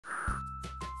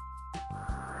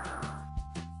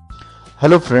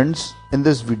Hello friends, in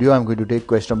this video I am going to take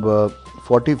question number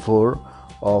 44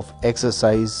 of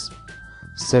exercise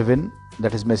 7,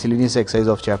 that is miscellaneous exercise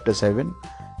of chapter 7,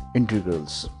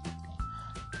 integrals.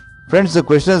 Friends, the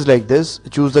question is like this: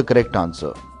 choose the correct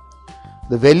answer.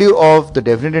 The value of the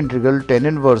definite integral tan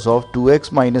inverse of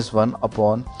 2x minus 1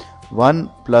 upon 1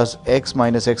 plus x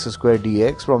minus x square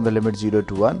dx from the limit 0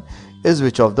 to 1 is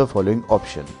which of the following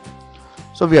option?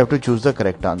 So we have to choose the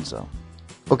correct answer.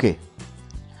 Okay.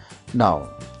 Now,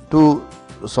 to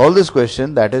solve this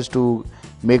question, that is to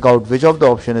make out which of the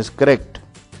option is correct,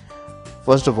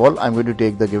 first of all I am going to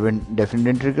take the given definite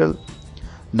integral.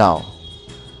 Now,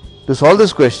 to solve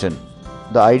this question,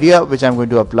 the idea which I am going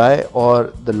to apply,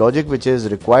 or the logic which is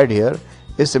required here,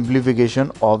 is simplification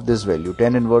of this value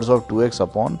tan inverse of 2x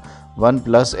upon 1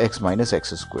 plus x minus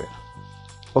x square.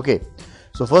 Okay,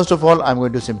 so first of all I am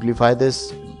going to simplify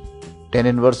this tan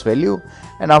inverse value,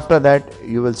 and after that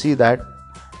you will see that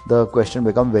the question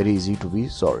become very easy to be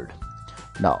solved.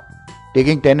 Now,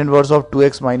 taking tan inverse of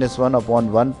 2x minus 1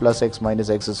 upon 1 plus x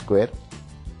minus x square.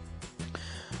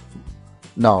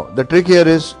 Now, the trick here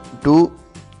is to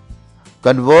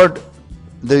convert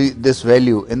this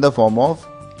value in the form of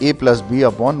a plus b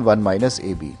upon 1 minus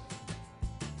ab.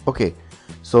 Okay,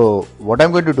 so what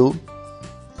I'm going to do,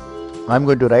 I'm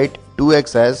going to write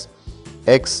 2x as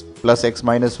x plus x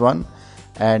minus 1,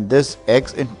 and this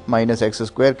x minus x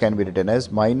square can be written as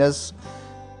minus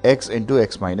x into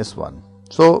x minus 1.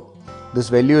 So this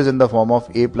value is in the form of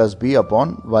a plus b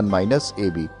upon 1 minus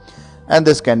ab, and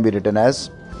this can be written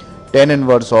as tan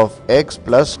inverse of x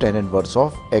plus tan inverse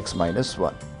of x minus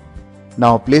 1.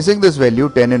 Now, placing this value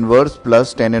tan inverse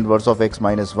plus tan inverse of x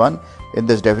minus 1 in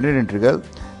this definite integral,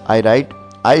 I write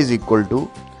I is equal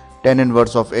to tan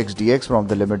inverse of x dx from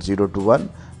the limit 0 to 1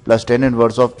 plus tan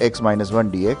inverse of x minus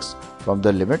 1 dx from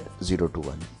the limit 0 to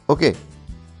 1. Okay.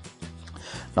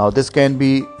 Now this can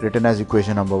be written as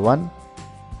equation number 1.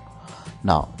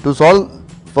 Now, to solve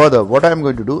further, what I am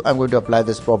going to do, I am going to apply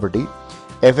this property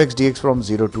fx dx from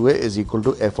 0 to a is equal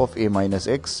to f of a minus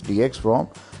x dx from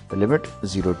the limit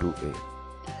 0 to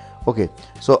a. Okay,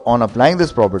 so on applying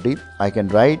this property, I can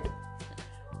write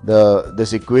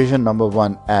this equation number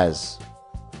 1 as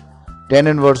tan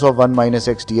inverse of 1 minus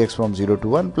x dx from 0 to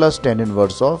 1 plus tan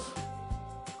inverse of,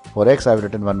 for x I have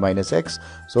written 1 minus x,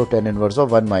 so tan inverse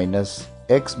of 1 minus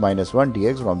x minus 1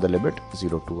 dx from the limit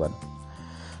 0 to 1.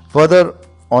 Further,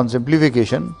 on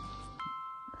simplification,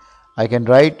 I can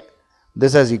write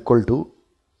this as equal to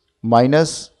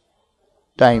minus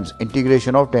times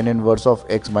integration of tan inverse of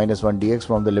x minus 1 dx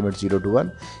from the limit 0 to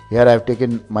 1. Here I have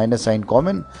taken minus sign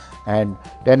common, and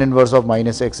tan inverse of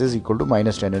minus x is equal to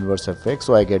minus tan inverse of x,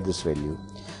 so I get this value.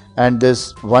 And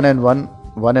this 1 and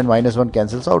minus 1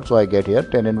 cancels out, so I get here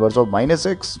tan inverse of minus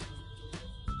x,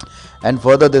 and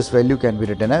further this value can be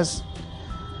written as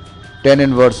tan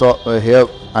inverse of, here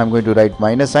I am going to write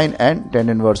minus sign and tan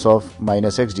inverse of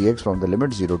minus x dx from the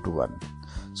limit 0 to 1.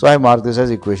 So I mark this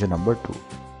as equation number 2.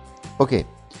 Okay,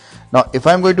 now if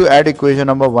I am going to add equation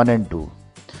number 1 and 2,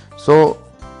 so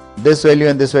this value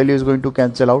and this value is going to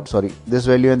cancel out, this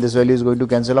value and this value is going to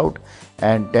cancel out,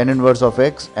 and tan inverse of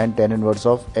x and tan inverse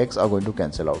of x are going to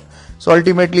cancel out. So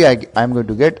ultimately I am going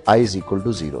to get I is equal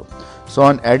to 0. So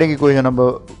on adding equation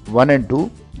number 1 and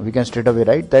 2, we can straight away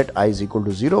write that I is equal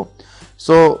to 0.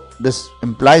 So this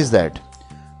implies that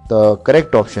the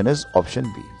correct option is option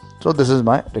B. So this is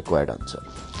my required answer.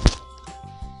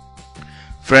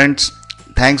 Friends,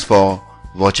 thanks for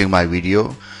watching my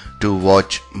video. To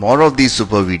watch more of these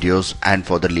super videos and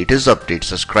for the latest updates,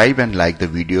 subscribe and like the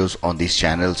videos on these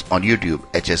channels on YouTube,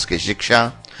 HSK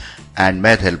Shiksha and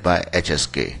Math Help by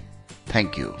HSK.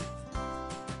 Thank you.